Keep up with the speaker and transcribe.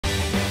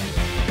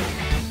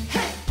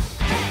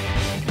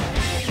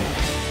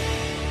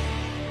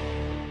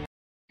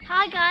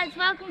Hi guys,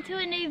 welcome to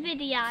a new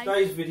video.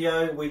 Today's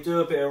video we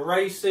do a bit of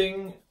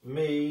racing,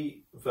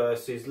 me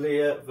versus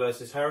Leah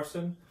versus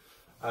Harrison,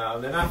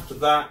 and then after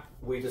that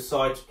we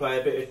decide to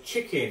play a bit of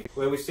chicken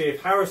where we see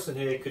if Harrison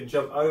here can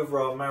jump over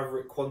our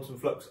Maverick Quantum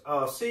Flux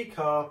RC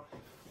car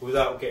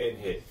without getting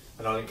hit,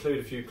 and I'll include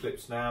a few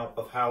clips now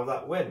of how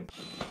that went.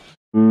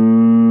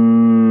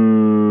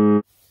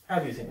 How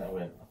do you think that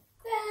went?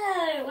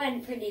 Well, it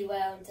went pretty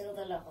well until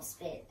the last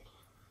bit.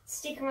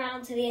 Stick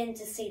around to the end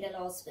to see the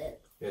last bit.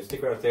 Yeah,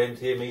 stick around to the end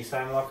to hear me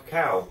sound like a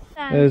cow.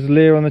 There's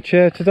Leah on the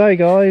chair. Today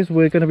guys,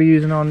 we're going to be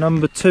using our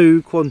number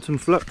 2 Quantum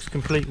Flux,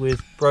 complete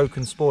with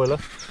broken spoiler.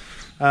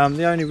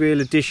 The only real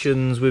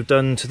additions we've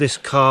done to this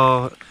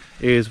car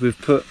is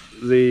we've put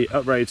the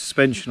uprated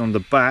suspension on the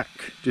back,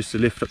 just to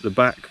lift up the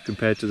back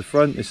compared to the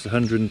front. This is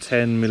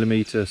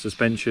 110mm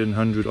suspension,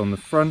 100 on the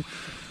front.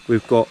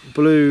 We've got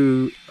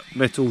blue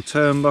metal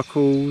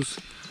turnbuckles,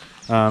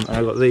 and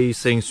I've got these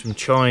things from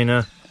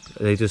China.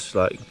 They just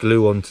like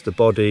glue onto the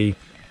body,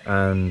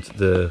 and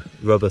the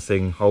rubber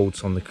thing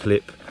holds on the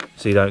clip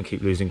so you don't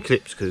keep losing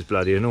clips because it's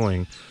bloody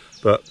annoying.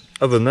 But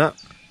other than that,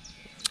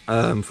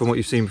 from what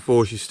you've seen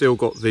before, she's still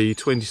got the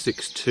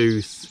 26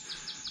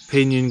 tooth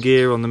pinion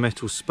gear on the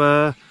metal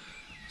spur.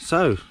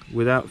 So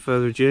without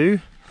further ado,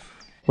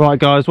 right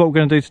guys, what we're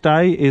going to do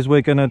today is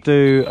we're going to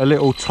do a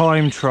little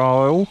time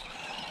trial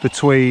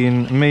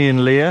between me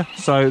and Leah.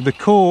 So the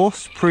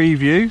course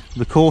preview,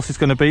 the course is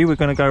going to be, we're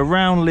going to go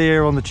round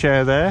Leah on the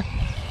chair there,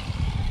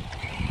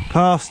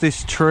 past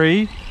this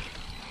tree,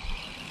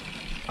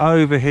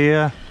 over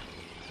here,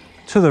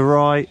 to the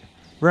right,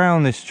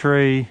 round this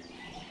tree,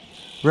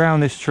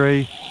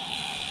 straight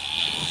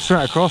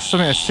across.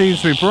 Something that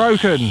seems to be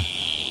broken.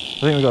 I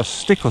think we've got a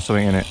stick or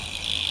something in it.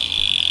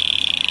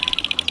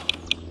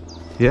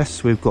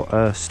 Yes, we've got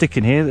a stick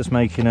in here that's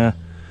making a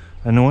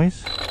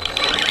noise.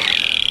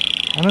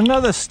 And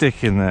another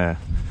stick in there.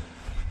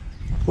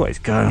 What is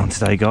going on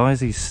today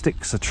guys? These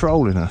sticks are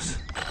trolling us.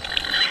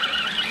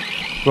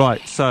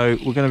 Right, so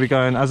we're going to be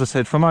going, as I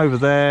said, from over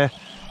there,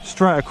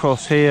 straight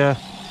across here,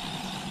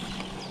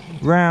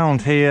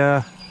 round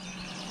here,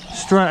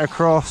 straight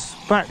across,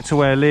 back to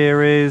where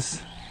Leah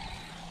is,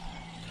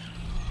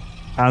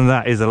 and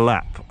that is a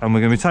lap. And we're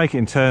going to be taking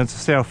it in turns to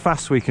see how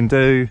fast we can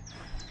do.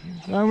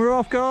 And we're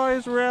off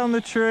guys, around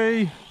the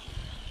tree.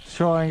 Let's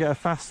try and get a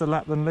faster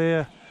lap than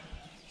Leah.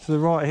 To the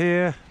right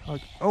here,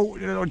 oh,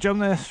 I'll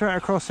jump there, straight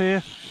across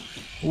here,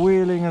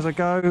 wheeling as I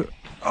go.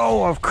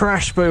 Oh, I've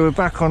crashed, but we're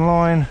back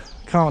online,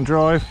 can't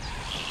drive.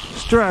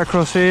 Straight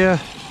across here,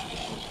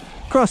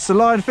 cross the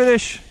line,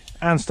 finish,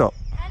 and stop.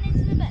 And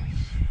into the bush.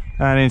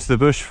 And into the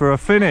bush for a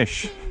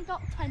finish.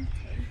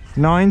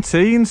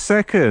 19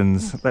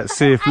 seconds. Let's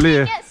see if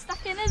Leah... It gets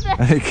stuck in a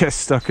bush. It gets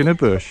stuck in a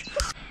bush.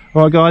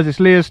 Right guys, it's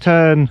Leah's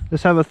turn.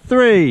 Let's have a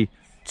 3,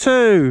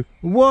 2,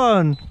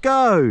 1,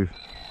 go.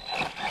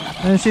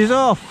 And she's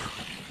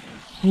off.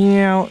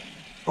 Yeah.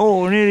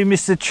 Oh, nearly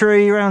missed the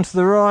tree, round to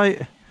the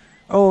right.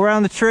 Oh,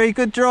 round the tree,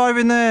 good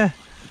driving there.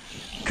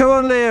 Come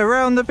on Leah,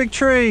 round the big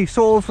tree,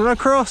 sort of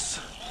across.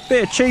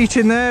 Bit of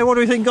cheating there. What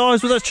do we think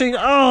guys with that cheat?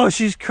 Oh,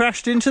 she's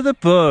crashed into the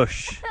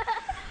bush.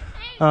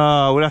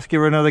 Oh, we'll have to give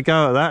her another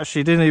go at that.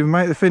 She didn't even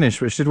make the finish,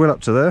 but she did well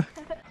up to there.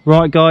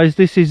 Right guys,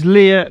 this is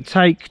Leah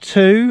take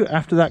 2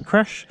 after that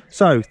crash.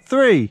 So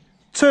 3,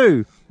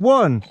 2,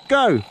 1,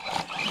 go.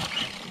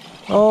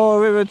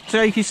 Oh, a bit of a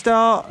shaky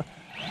start.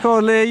 Come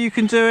on Leah, you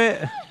can do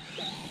it.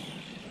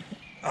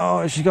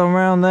 Oh, she's gone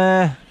round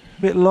there,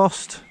 a bit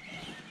lost.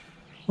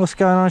 What's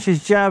going on?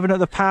 She's jabbing at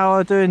the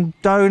power, doing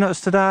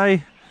donuts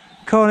today.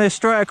 Come on here,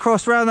 straight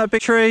across, round that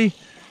big tree.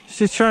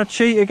 She's trying to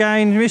cheat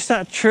again, missed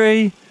that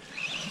tree.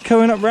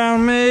 Coming up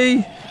round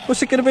me.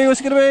 What's it gonna be,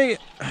 what's it gonna be?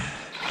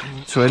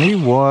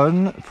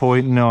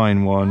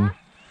 21.91.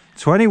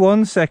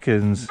 21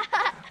 seconds.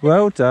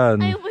 Well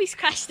done. I almost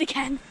crashed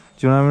again.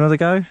 Do you want to have another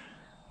go?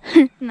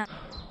 No.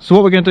 So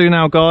what we're going to do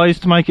now guys,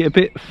 to make it a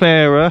bit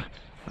fairer,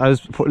 as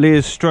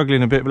Leah's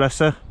struggling a bit, bless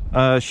her,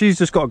 she's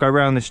just got to go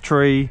around this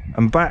tree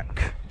and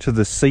back to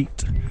the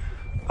seat.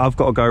 I've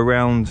got to go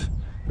round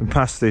and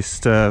past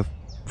this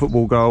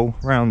football goal,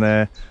 round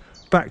there,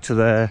 back to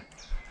there,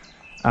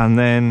 and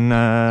then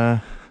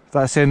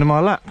that's the end of my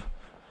lap.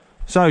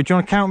 So do you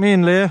want to count me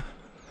in, Leah?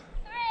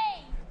 3,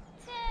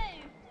 2,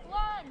 1,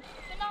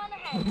 banana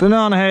head.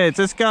 Banana heads,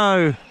 let's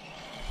go.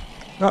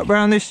 Up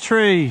round this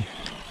tree,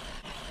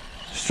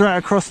 straight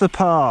across the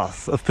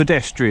path of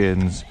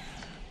pedestrians,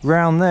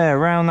 round there,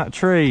 round that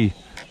tree.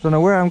 Don't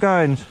know where I'm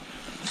going.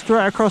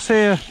 Straight across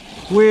here,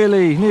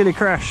 wheelie, nearly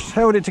crashed,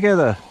 held it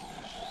together.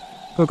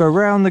 Gotta go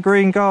round the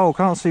green goal,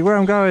 can't see where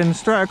I'm going.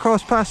 Straight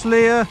across past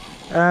Leah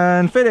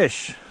and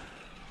finish.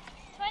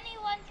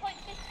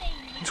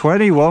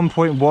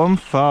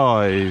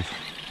 21.15.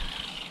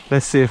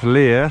 Let's see if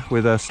Leah,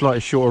 with a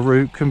slightly shorter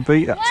route, can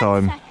beat that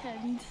time. 1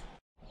 second.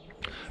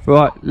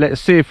 Right,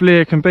 let's see if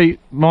Leah can beat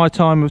my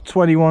time of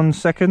 21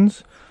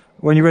 seconds.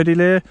 When you're ready,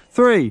 Leah.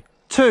 3,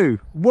 2,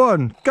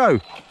 1, go.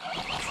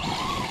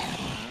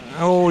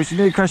 Oh, she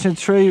nearly crashed into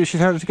the tree, but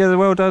she's held it together.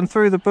 Well done.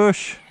 Through the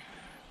bush,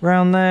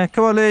 round there.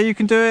 Come on, Leah, you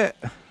can do it.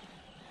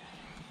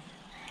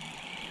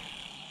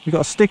 We've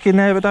got a stick in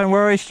there, but don't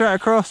worry, straight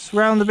across,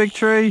 round the big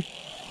tree.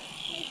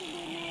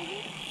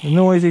 The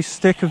noisy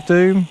stick of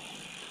doom.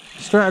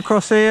 Straight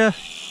across here.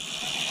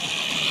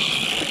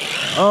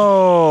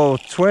 Oh,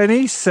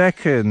 20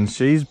 seconds.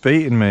 She's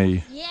beaten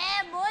me. Yeah,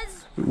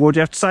 boys. What do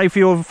you have to say for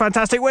your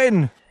fantastic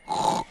win?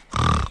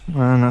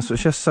 And that's what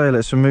she has to say.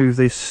 Let's remove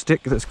this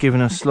stick that's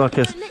given us like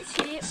a...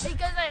 Literally, it goes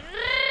like...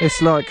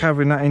 It's like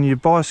having that in your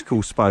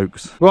bicycle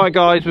spokes. Right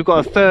guys, we've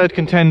got a third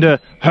contender,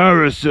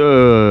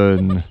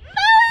 Harrison.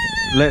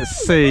 Let's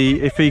see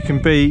if he can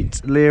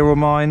beat Leah or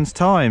mine's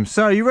time.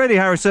 So, you ready,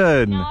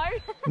 Harrison? No.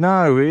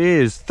 No, it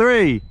is.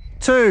 3,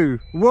 2,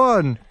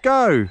 1,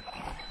 go.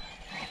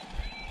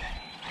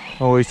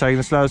 Oh, he's taking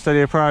a slow,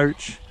 steady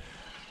approach.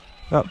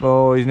 Up,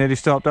 oh, he's nearly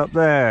stopped up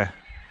there.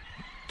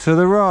 To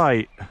the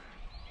right.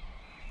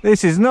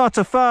 This is not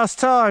a fast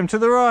time. To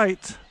the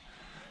right.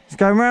 He's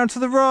going round to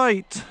the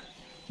right.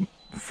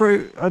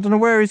 Through, I don't know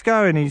where he's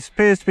going. He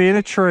appears to be in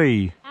a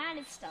tree. And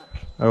it's stuck.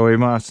 Oh, we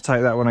might have to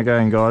take that one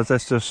again, guys.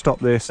 Let's just stop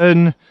this.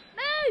 And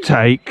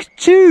take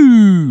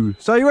 2.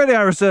 So, you ready,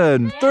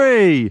 Harrison?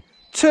 3,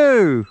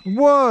 2,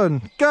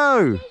 1,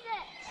 go.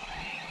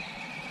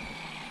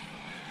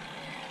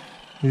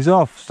 He's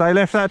off. Stay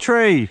left that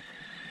tree.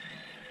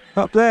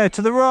 Up there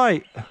to the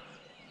right.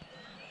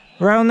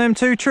 Round them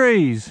 2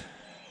 trees.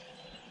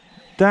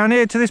 Down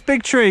here to this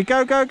big tree.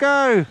 Go, go,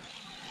 go.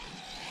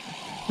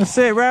 That's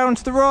it. Round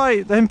to the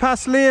right. Then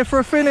past Leah for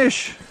a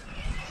finish.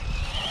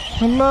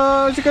 Come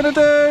on. What's he going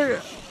to do?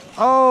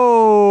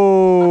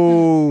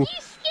 Oh.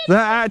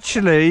 That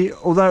actually,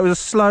 although it was a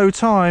slow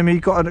time, he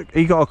got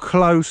a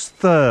close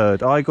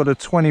third. I got a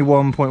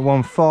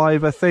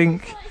 21.15, I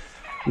think.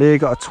 Leah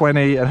got a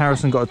 20 and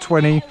Harrison got a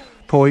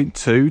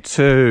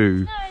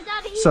 20.22.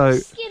 So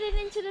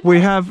we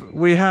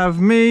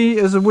have me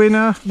as a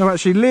winner. No,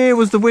 actually Leah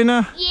was the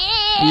winner. Yeah.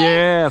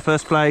 Yeah,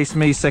 first place,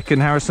 me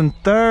second, Harrison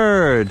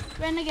third.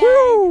 Renegade.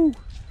 Woo!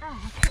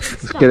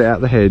 Let's get it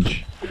out the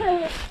hedge.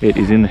 It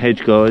is in the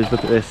hedge, guys.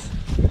 Look at this.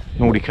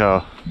 Naughty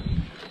car.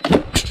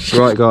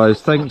 Right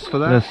guys, thanks for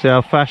that. Let's see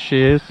how fast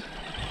she is.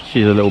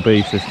 She's a little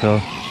beast, this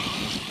car.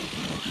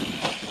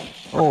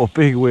 Oh,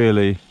 big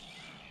wheelie.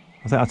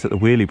 I think I took the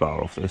wheelie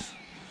bar off this.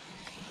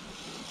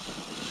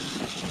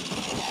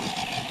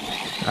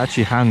 It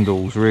actually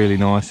handles really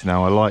nicely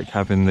now. I like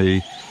having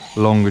the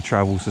longer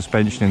travel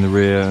suspension in the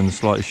rear and the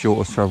slightly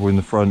shorter travel in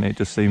the front. It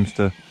just seems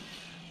to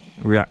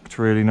react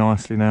really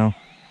nicely now.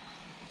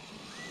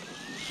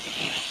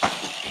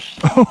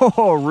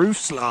 Oh, roof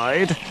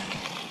slide.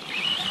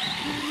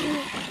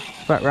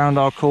 Back round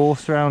our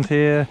course, round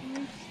here,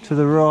 to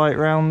the right,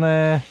 round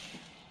there.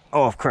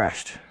 Oh, I've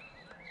crashed.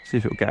 See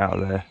if it'll get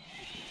out of there.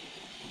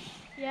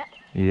 Yeah.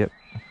 Yep.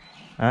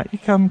 Out you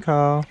come,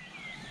 car.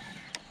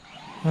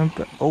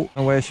 Oh,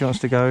 and where she wants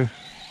to go.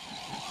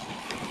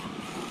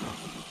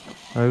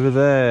 Over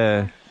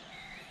there.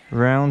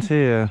 Round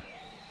here.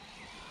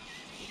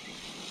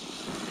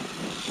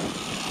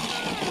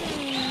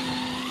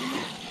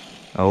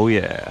 Oh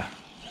yeah.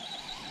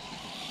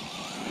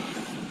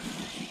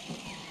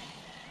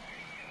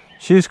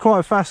 She's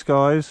quite fast,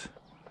 guys.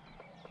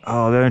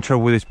 Oh, the only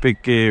trouble with this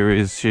big gear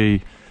is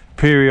she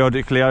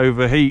periodically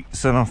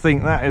overheats, and I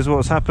think that is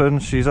what's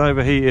happened. She's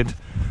overheated.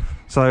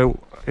 So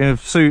in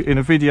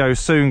a video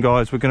soon,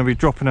 guys, we're going to be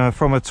dropping her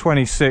from a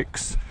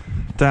 26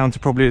 down to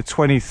probably a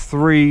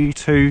 23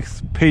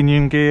 tooth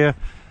pinion gear,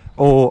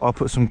 or I'll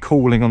put some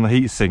cooling on the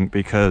heatsink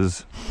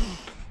because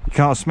you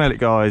can't smell it,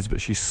 guys,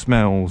 but she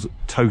smells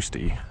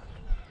toasty.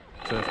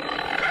 So,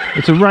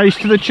 it's a race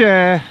to the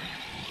chair.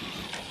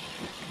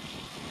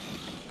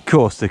 Of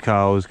course the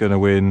car was going to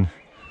win.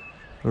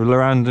 A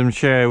random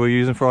chair we're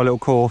using for our little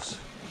course.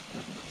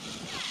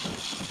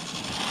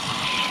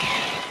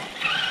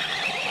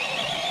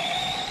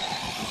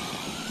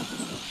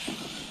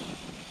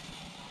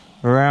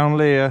 Around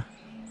Leah.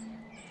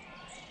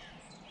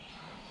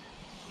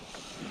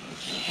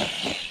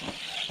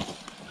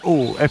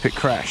 Oh, epic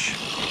crash.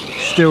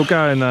 Still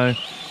going though.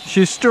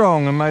 She's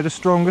strong and made of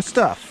stronger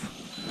stuff.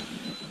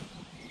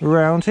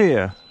 Around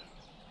here.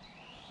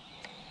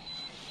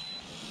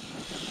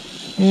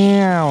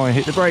 Yeah, I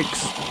hit the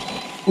brakes.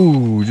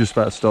 Ooh, just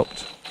about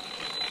stopped.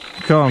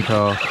 Come on,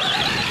 car. I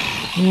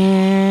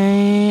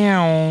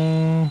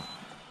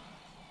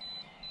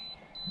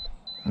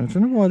don't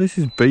know why this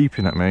is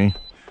beeping at me.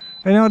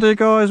 Any idea,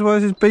 guys, why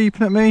this is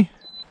beeping at me?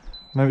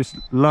 Maybe it's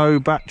low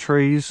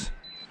batteries.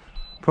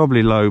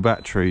 Probably low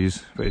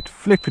batteries, but it's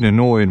flipping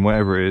annoying,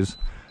 whatever it is.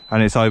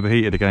 And it's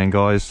overheated again,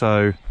 guys,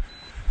 so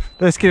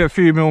let's give it a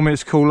few more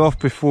minutes to cool off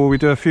before we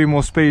do a few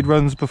more speed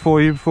runs before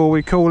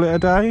we call it a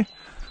day.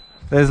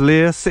 There's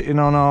Leah sitting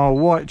on our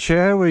white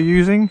chair we're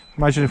using.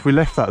 Imagine if we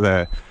left that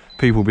there.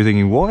 People will be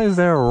thinking, why is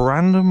there a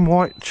random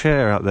white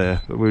chair out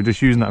there? But we're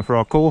just using that for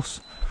our course.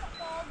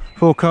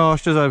 Full car,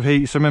 does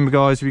overheat. So remember,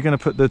 guys, if you're going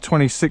to put the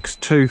 26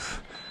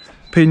 tooth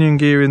pinion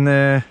gear in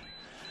there,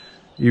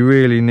 you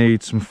really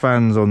need some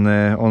fans on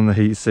there on the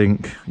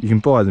heatsink. You can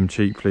buy them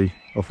cheaply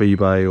off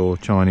eBay or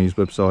Chinese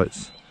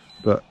websites,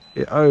 but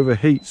it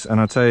overheats,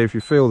 and I tell you, if you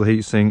feel the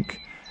heatsink,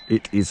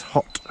 it is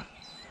hot.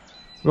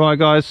 Right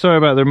guys, sorry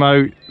about the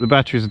remote, the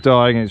batteries are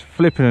dying, it's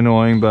flipping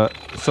annoying, but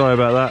sorry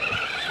about that.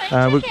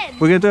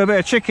 We're going to do a bit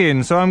of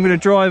chicken, so I'm going to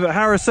drive at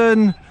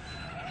Harrison,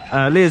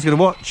 Leah's going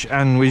to watch,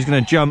 and we're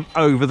going to jump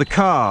over the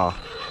car.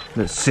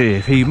 Let's see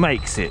if he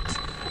makes it.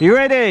 You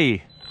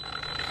ready?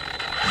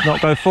 Let's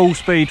not go full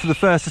speed for the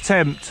first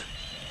attempt.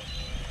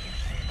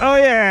 Oh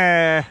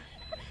yeah!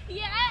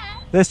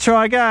 Yeah. Let's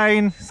try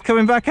again, it's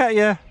coming back at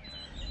you.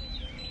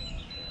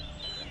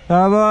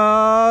 Come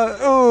on,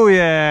 oh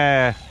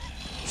yeah!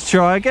 Let's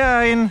try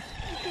again.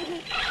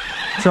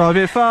 Try a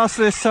bit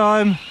faster this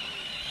time.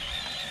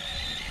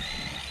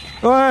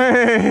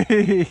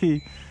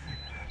 Hey!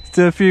 Let's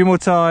do a few more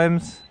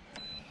times.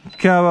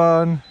 Come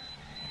on.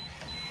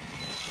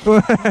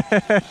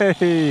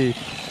 Hey!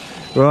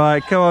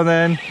 Right, come on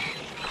then.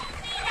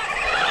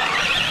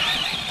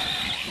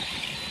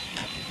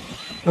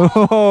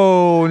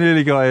 Oh,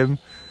 nearly got him.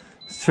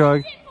 Let's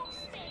try.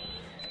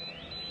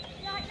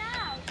 Like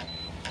now.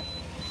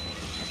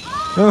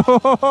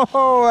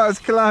 Oh, that was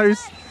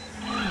close.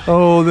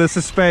 Oh, the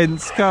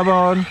suspense. Come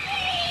on.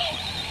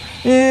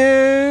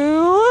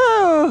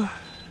 Ew.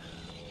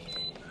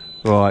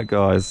 Right,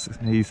 guys.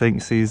 He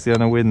thinks he's going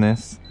to win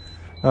this.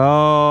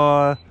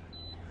 Oh.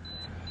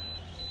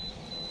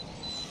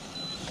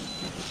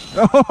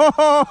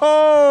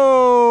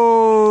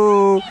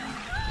 Oh.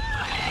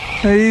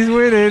 He's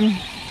winning.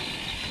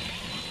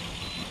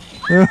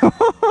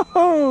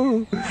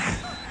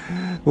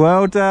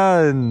 Well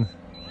done.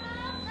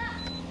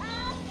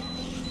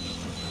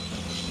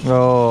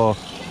 Oh,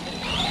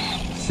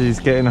 she's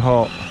getting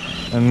hot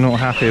and not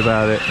happy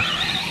about it.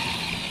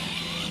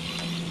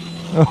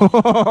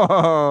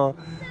 Oh,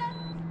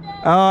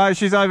 alright,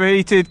 she's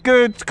overheated.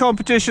 Good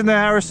competition there,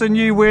 Harrison.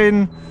 You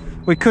win.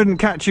 We couldn't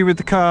catch you with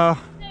the car.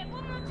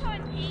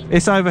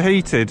 It's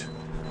overheated.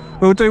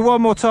 We'll do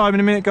one more time in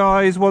a minute,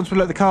 guys, once we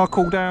let the car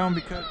cool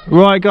down.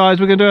 Right, guys,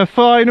 we're going to do a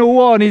final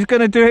one. He's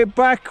going to do it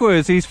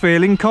backwards. He's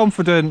feeling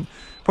confident.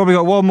 Probably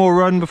got one more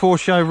run before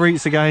she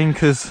overheats again,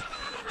 because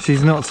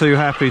she's not too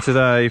happy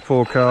today,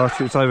 poor car.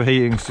 It's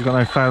overheating, she's got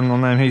no fan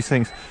on them heat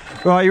sinks.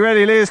 Right, you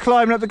ready? Leah's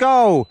climbing up the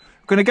goal.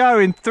 We're going to go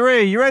in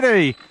 3. You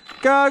ready?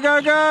 Go,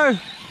 go, go!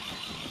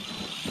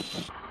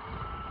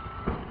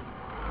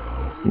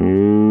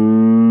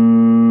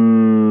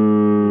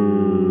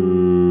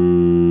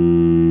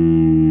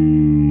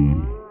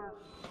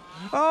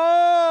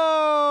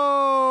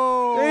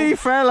 He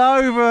fell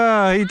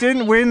over. He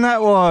didn't win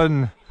that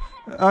one.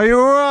 Are you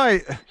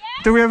alright? Yeah.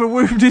 Do we have a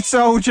wounded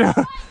soldier?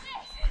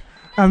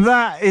 And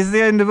that is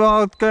the end of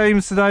our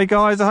games today,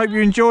 guys. I hope you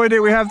enjoyed it.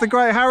 We have the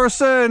great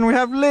Harrison. We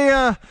have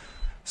Leah.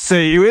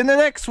 See you in the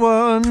next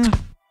one.